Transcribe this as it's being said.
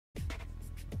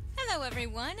Hello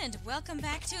everyone, and welcome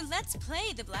back to Let's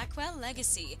Play the Blackwell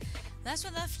Legacy. Last we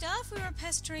left off, we were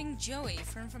pestering Joey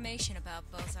for information about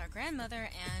both our grandmother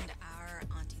and our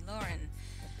Auntie Lauren.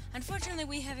 Unfortunately,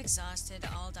 we have exhausted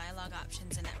all dialogue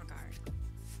options in that regard.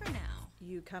 For now.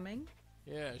 You coming?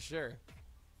 Yeah, sure.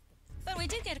 But we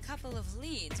did get a couple of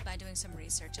leads by doing some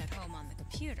research at home on the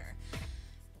computer.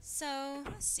 So,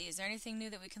 let's see, is there anything new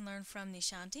that we can learn from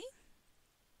Nishanti?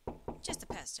 Just to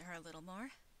pester her a little more.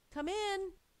 Come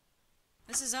in!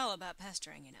 This is all about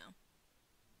pestering, you know.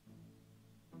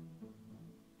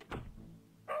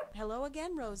 Hello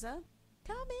again, Rosa.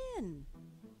 Come in.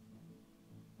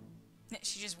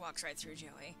 She just walks right through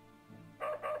Joey.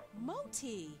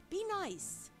 Moti, be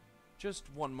nice. Just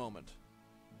one moment.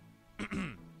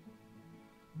 Boogity,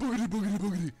 boogity,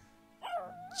 boogity.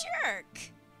 Jerk!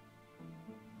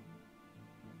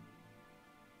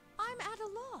 I'm at a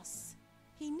loss.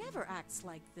 He never acts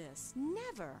like this.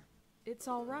 Never. It's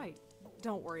all right.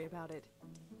 Don't worry about it.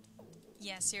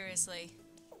 Yeah, seriously.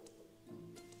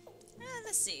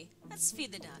 Let's see. Let's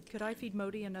feed the dog. Could I feed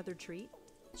Modi another treat?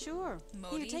 Sure.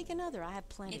 Moti? Here, take another. I have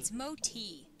plenty. It's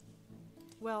Moti.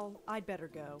 Well, I'd better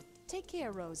go. Take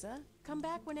care, Rosa. Come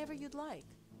back whenever you'd like.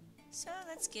 So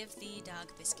let's give the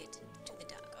dog biscuit to the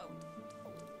dog.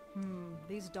 Oh.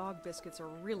 These dog biscuits are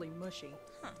really mushy.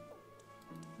 Huh.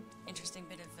 Interesting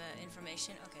bit of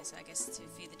information. Okay, so I guess to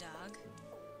feed the dog.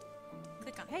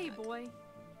 Click on the Hey, dog. boy.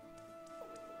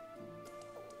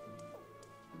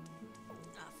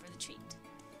 For the treat.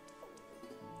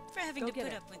 For having Go to get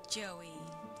put it. up with Joey.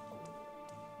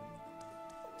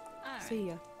 Alright. See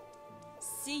ya.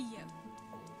 See you.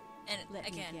 And Let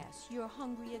again, me guess. You're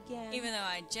hungry again? even though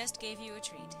I just gave you a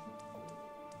treat.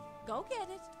 Go get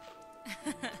it.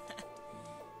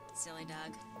 Silly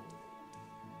dog.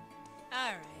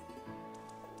 Alright.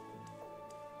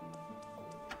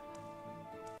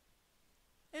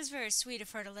 It was very sweet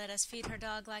of her to let us feed her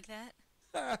dog like that.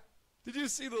 Did you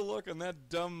see the look on that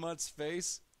dumb mutt's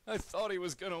face? I thought he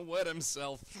was gonna wet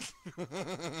himself.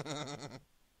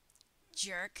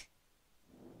 Jerk.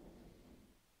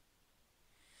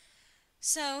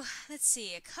 So, let's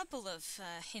see, a couple of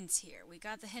hints here. We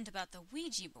got the hint about the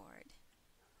Ouija board.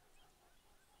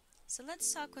 So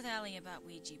let's talk with Allie about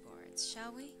Ouija boards,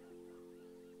 shall we?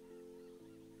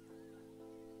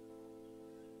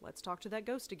 Let's talk to that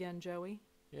ghost again, Joey.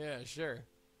 Yeah, sure.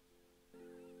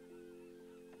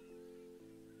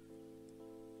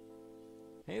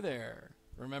 Hey there.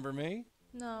 Remember me?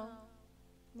 No.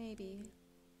 Maybe.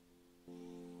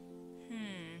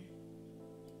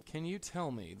 Can you tell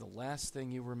me the last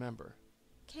thing you remember?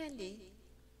 Candy.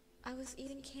 I was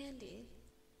eating candy.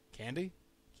 Candy?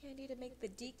 Candy to make the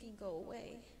deacon go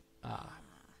away. Ah,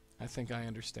 I think I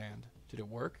understand. Did it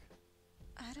work?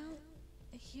 I don't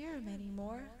hear him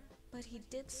anymore, but he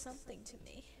did something to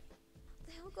me.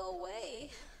 They'll go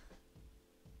away.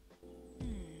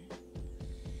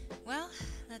 Well,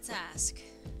 let's ask.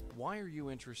 Why are you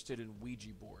interested in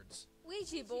Ouija boards?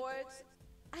 Ouija boards.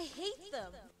 I hate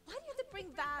them. Why do you have to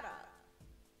bring that up?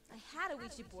 I had a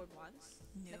Ouija board once.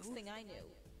 No. Next thing I knew,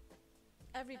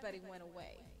 everybody went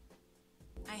away.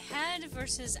 I had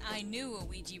versus I knew a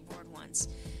Ouija board once.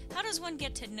 How does one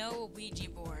get to know a Ouija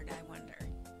board, I wonder?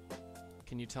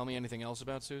 Can you tell me anything else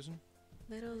about Susan?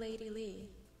 Little Lady Lee.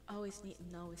 Always neat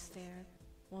and always fair.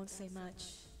 Won't say much.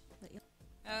 But you'll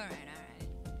Alright.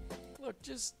 Look,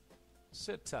 just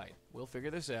sit tight. We'll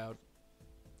figure this out,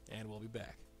 and we'll be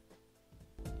back.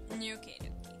 Okay,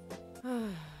 dokie.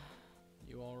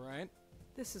 You alright?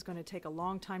 This is going to take a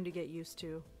long time to get used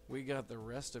to. We got the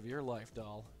rest of your life,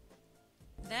 doll.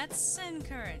 That's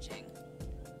encouraging.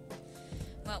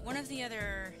 Well, one of the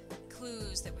other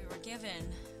clues that we were given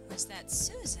was that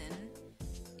Susan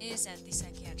is at the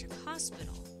psychiatric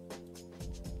hospital.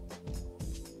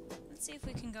 Let's see if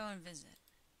we can go and visit.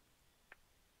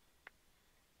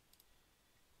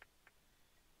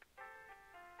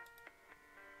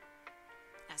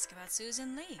 Ask about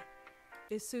Susan Lee.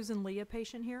 Is Susan Lee a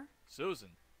patient here?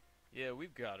 Susan? Yeah,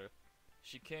 we've got her.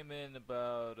 She came in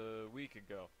about a week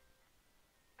ago.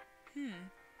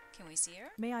 Can we see her?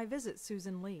 May I visit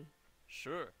Susan Lee?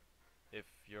 Sure, if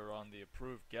you're on the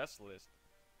approved guest list.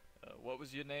 What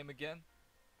was your name again?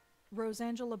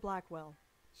 Rosangela Blackwell.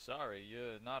 Sorry,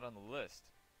 you're not on the list.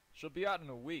 She'll be out in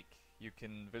a week. You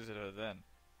can visit her then.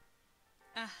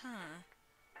 Uh-huh.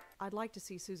 I'd like to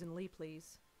see Susan Lee,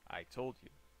 please. I told you,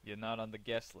 you're not on the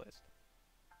guest list.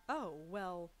 Oh,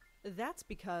 well, that's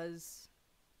because...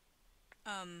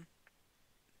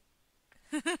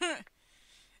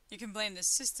 You can blame the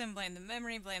system, blame the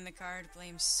memory, blame the card,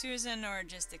 blame Susan, or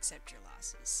just accept your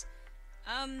losses.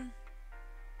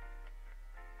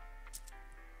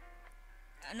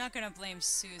 I'm not gonna blame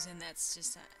Susan, that's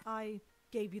just I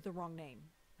gave you the wrong name.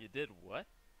 You did what?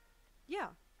 Yeah,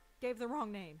 gave the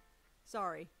wrong name.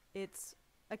 Sorry, it's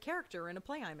a character in a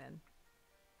play I'm in.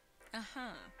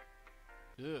 Uh-huh.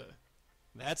 Ugh.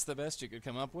 That's the best you could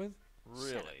come up with?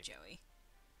 Really? Shut up, Joey.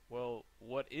 Well,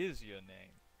 what is your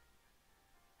name?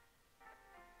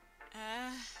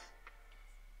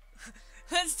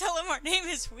 Let's tell him our name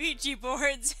is Ouija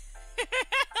boards.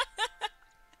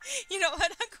 You know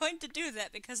what? I'm going to do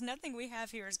that because nothing we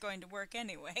have here is going to work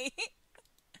anyway.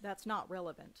 That's not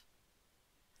relevant.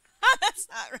 That's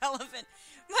not relevant.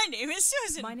 My name is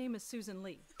Susan. My name is Susan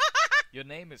Lee. Your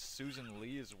name is Susan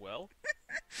Lee as well?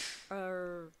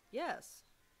 Yes.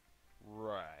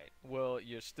 Right. Well,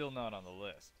 you're still not on the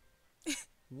list.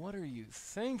 What are you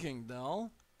thinking,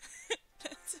 doll?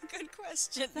 That's a good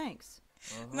question. Thanks.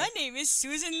 My name is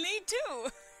Susan Lee, too.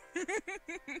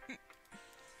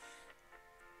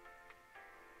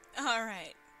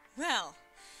 Alright. Well,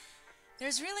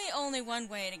 there's really only one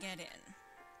way to get in.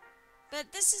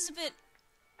 But this is a bit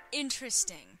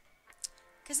interesting.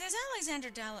 Because there's Alexander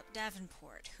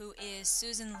Davenport, who is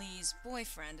Susan Lee's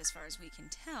boyfriend, as far as we can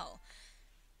tell.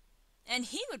 And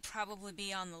he would probably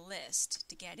be on the list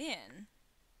to get in.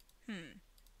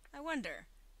 I wonder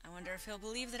if he'll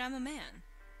believe that I'm a man.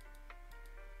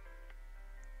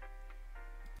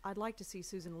 I'd like to see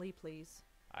Susan Lee, please.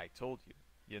 I told you,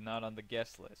 you're not on the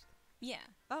guest list. Yeah.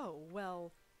 Oh,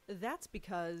 well, that's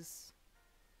because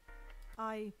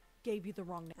I gave you the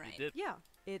wrong name. Right. You did? Yeah,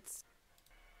 it's...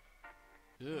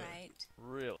 Ugh. Right.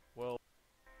 Really? Well,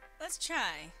 Let's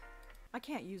try. I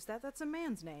can't use that. That's a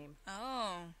man's name.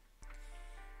 Oh.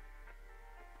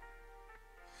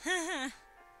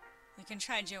 We can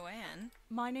try Joanne.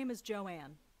 My name is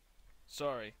Joanne.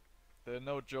 sorry. There are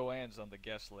no Joannes on the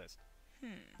guest list.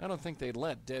 I don't think they'd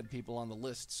let dead people on the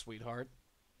list, sweetheart.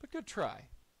 But good try.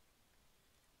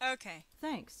 Okay.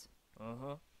 Thanks.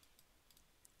 Uh-huh.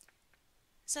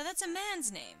 So that's a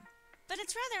man's name. But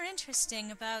it's rather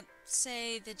interesting about,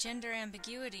 say, the gender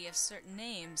ambiguity of certain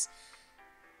names.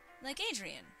 Like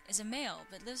Adrian is a male,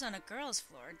 but lives on a girl's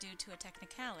floor due to a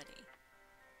technicality.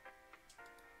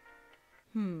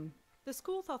 The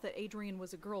school thought that Adrian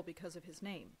was a girl because of his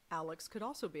name. Alex could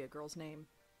also be a girl's name.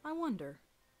 I wonder.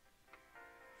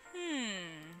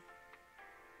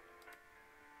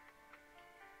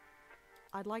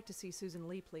 I'd like to see Susan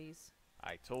Lee, please.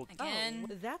 I told you. Again.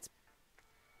 Oh, that's...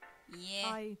 Yeah.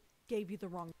 I gave you the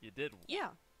wrong... You did. Yeah,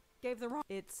 gave the wrong...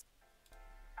 It's...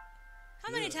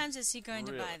 How many times is he going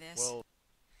to buy this? Well,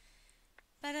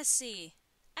 Let us see.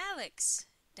 Alex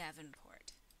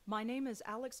Davenport. My name is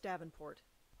Alex Davenport.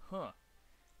 huh.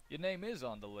 Your name is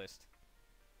on the list.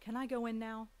 Can I go in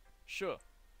now? Sure.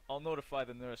 I'll notify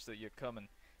the nurse that you're coming.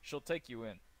 She'll take you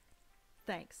in.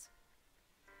 Thanks.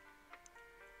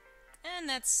 And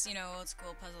that's, you know, old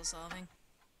school puzzle solving.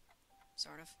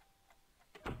 Sort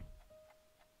of.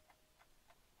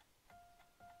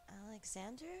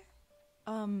 Alexander?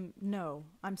 No.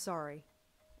 I'm sorry.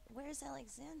 Where's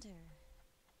Alexander?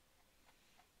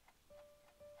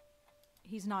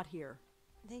 He's not here.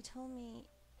 They told me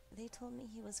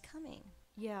he was coming.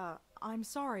 Yeah, I'm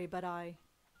sorry, but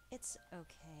It's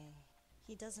okay.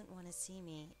 He doesn't want to see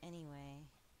me anyway.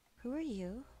 Who are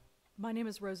you? My name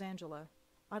is Rosangela.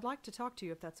 I'd like to talk to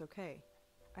you if that's okay.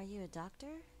 Are you a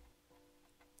doctor?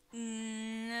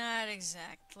 Not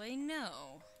exactly,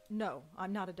 no. No,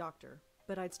 I'm not a doctor,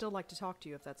 but I'd still like to talk to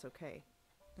you if that's okay.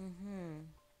 Mm-hmm.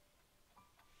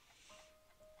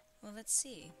 Well, let's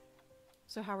see.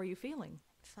 So how are you feeling?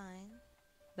 Fine.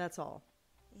 That's all.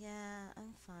 Yeah,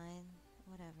 I'm fine.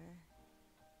 Whatever.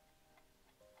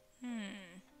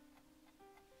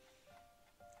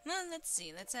 Well, let's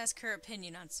see. Let's ask her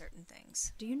opinion on certain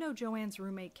things. Do you know Joanne's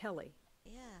roommate, Kelly?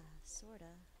 Yeah, sorta.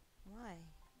 Why?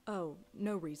 Oh,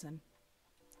 no reason.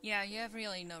 Yeah, you have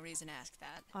really no reason to ask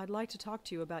that. I'd like to talk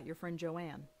to you about your friend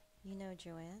Joanne. You know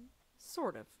Joanne?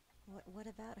 Sort of. What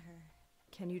about her?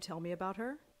 Can you tell me about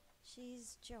her?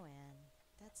 She's Joanne.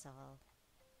 That's all.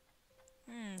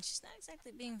 She's not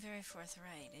exactly being very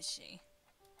forthright, is she?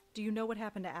 Do you know what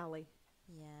happened to Allie?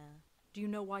 Yeah. Do you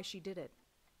know why she did it?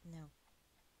 No.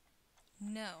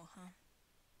 No, huh?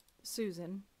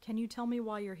 Susan, can you tell me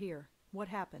why you're here? What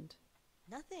happened?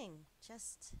 Nothing.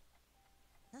 Just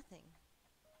nothing.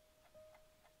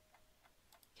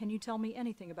 Can you tell me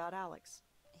anything about Alex?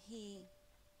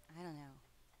 I don't know.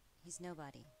 He's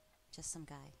nobody. Just some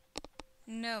guy.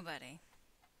 Nobody.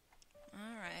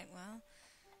 Alright, well...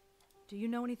 Do you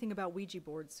know anything about Ouija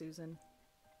boards, Susan?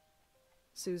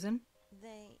 Susan?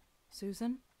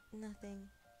 Susan? Nothing.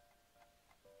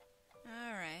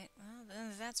 Alright, well,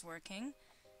 then that's working.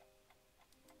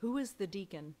 Who is the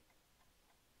deacon?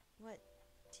 What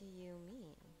do you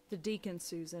mean? The deacon,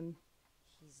 Susan.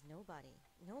 He's nobody.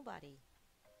 Nobody.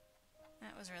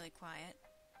 That was really quiet.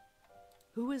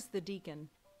 Who is the deacon?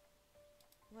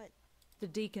 What? The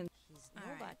deacon. He's All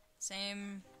nobody. right.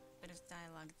 Same bit of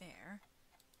dialogue there.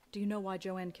 Do you know why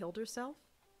Joanne killed herself?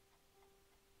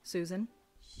 Susan?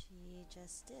 She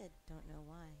just did. Don't know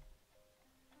why.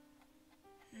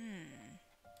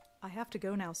 I have to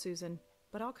go now, Susan,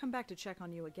 but I'll come back to check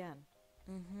on you again.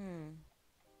 Mm-hmm.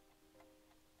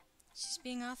 She's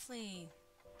being awfully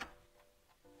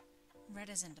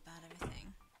reticent about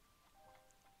everything.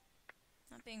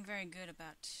 Not being very good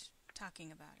about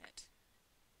talking about it.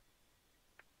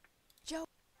 Joe!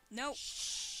 Nope.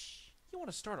 Shh! You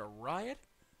want to start a riot?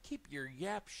 Keep your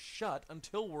yap shut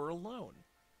until we're alone.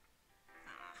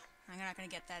 I'm not gonna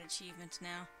get that achievement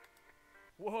now.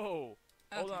 Whoa!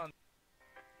 Hold Okay. on.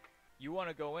 You want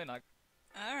to go in? Alright.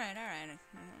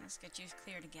 Let's get you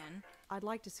cleared again. I'd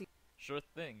like to see... Sure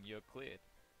thing, you're cleared.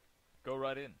 Go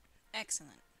right in.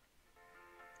 Excellent.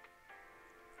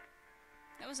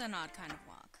 That was an odd kind of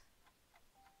walk.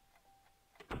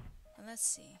 Well, let's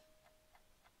see.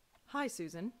 Hi,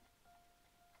 Susan.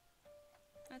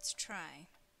 Let's try.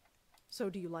 So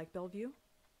do you like Bellevue?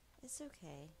 It's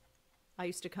okay. I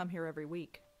used to come here every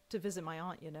week. To visit my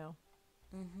aunt, you know.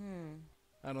 Mm-hmm.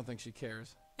 I don't think she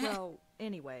cares. Well,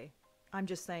 anyway, I'm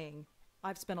just saying,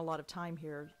 I've spent a lot of time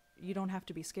here. You don't have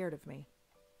to be scared of me.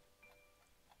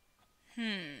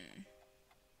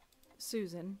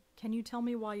 Susan, can you tell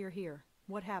me why you're here?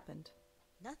 What happened?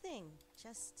 Nothing.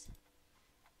 Just...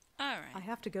 I Alright.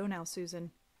 have to go now,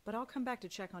 Susan, but I'll come back to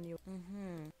check on you.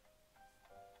 Mm-hmm.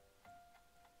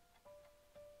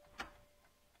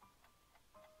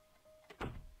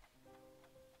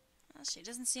 Well, she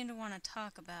doesn't seem to want to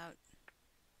talk about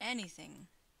anything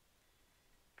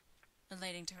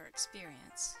relating to her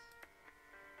experience.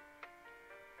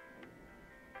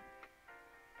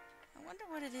 I wonder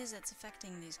what it is that's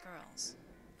affecting these girls,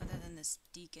 other than this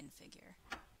deacon figure.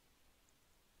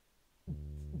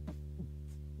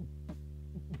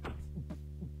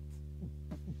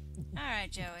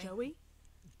 Alright, Joey. Joey?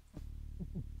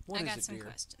 What I is got it, some dear?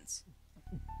 questions.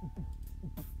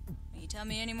 Will you tell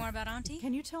me any more about Auntie?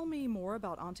 Can you tell me more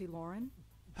about Auntie Lauren?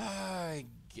 I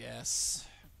guess.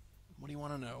 What do you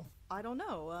want to know? I don't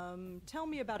know. Tell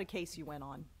me about a case you went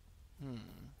on.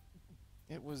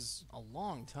 It was a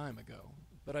long time ago,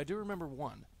 but I do remember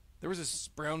one. There was this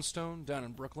brownstone down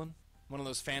in Brooklyn, one of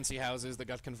those fancy houses that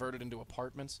got converted into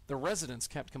apartments. The residents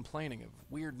kept complaining of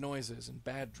weird noises and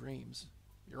bad dreams.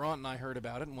 Your aunt and I heard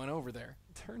about it and went over there.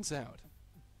 Turns out,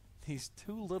 these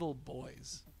two little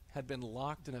boys had been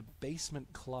locked in a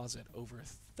basement closet over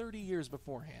 30 years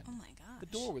beforehand. Oh my gosh. The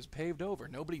door was paved over.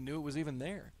 Nobody knew it was even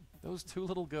there. Those two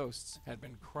little ghosts had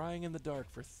been crying in the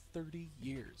dark for 30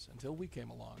 years until we came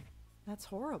along. That's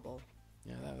horrible.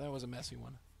 Yeah, that was a messy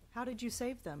one. How did you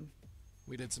save them?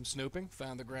 We did some snooping,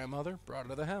 found the grandmother, brought her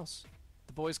to the house.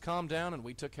 The boys calmed down and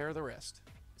we took care of the rest.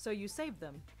 So you saved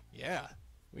them? Yeah,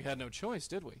 we had no choice,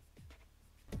 did we?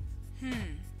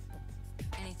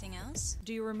 Anything else?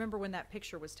 Do you remember when that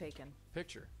picture was taken?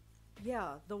 Picture.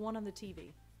 Yeah, the one on the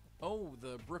TV. Oh,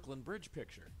 the Brooklyn Bridge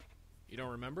picture. You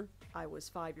don't remember? I was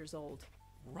 5 years old.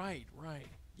 Right.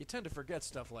 You tend to forget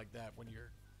stuff like that when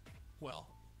you're... well,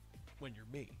 when you're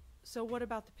me. So what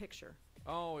about the picture?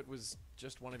 Oh, it was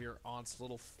just one of your aunt's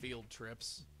little field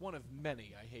trips. One of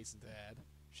many, I hasten to add.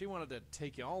 She wanted to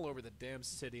take you all over the damn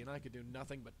city, and I could do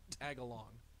nothing but tag along.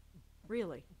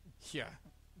 Really? Yeah,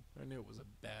 I knew it was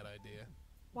a bad idea.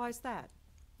 Why's that?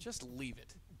 Just leave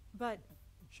it. But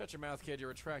Shut your mouth, kid,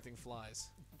 you're attracting flies.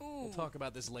 Ooh. We'll talk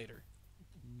about this later.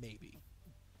 Maybe.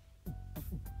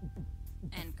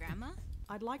 And Grandma?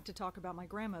 I'd like to talk about my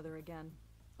grandmother again.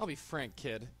 I'll be frank,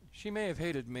 kid. She may have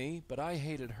hated me, but I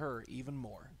hated her even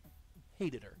more.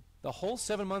 Hated her. The whole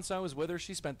 7 months I was with her,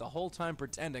 she spent the whole time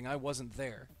pretending I wasn't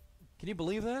there. Can you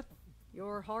believe that?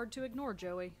 You're hard to ignore,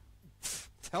 Joey.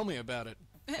 Tell me about it.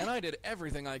 And I did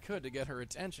everything I could to get her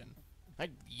attention.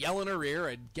 I'd yell in her ear,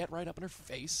 I'd get right up in her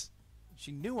face.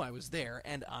 She knew I was there,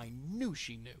 and I knew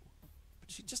she knew.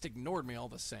 But she just ignored me all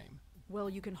the same. Well,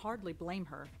 you can hardly blame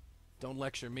her. Don't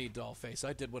lecture me, dollface.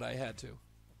 I did what I had to.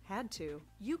 Had to.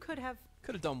 You could have...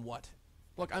 Could have done what?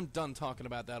 Look, I'm done talking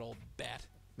about that old bat.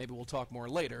 Maybe we'll talk more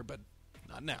later, but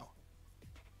not now.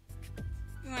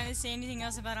 You want to say anything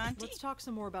else about Auntie? Let's talk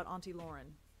some more about Auntie Lauren.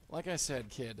 Like I said,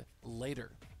 kid,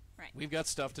 later. Right. We've got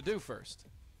stuff to do first.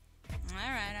 All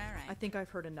right. I think I've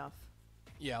heard enough.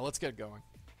 Yeah, let's get going.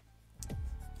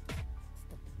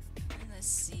 Let's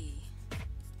see.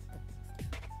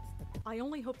 I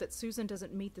only hope that Susan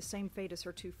doesn't meet the same fate as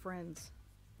her two friends.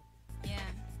 Yeah.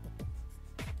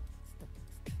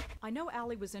 I know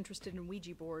Allie was interested in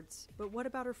Ouija boards, but what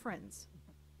about her friends?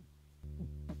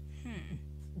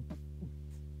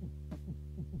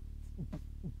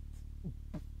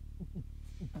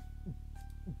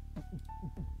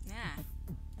 Yeah,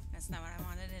 that's not what I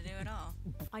wanted to do at all.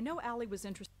 I know Allie was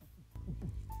interested.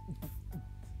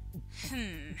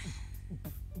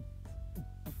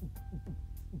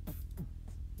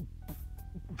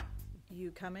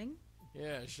 You coming?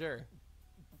 Yeah, sure.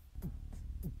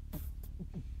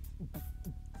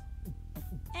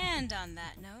 And on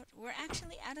that note, we're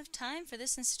actually out of time for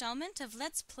this installment of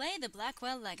Let's Play the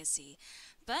Blackwell Legacy.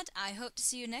 But I hope to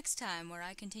see you next time, where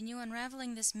I continue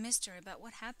unraveling this mystery about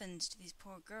what happened to these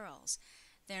poor girls,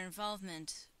 their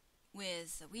involvement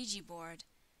with the Ouija board,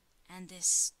 and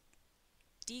this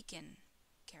Deacon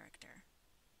character.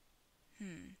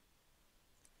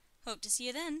 Hope to see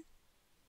you then.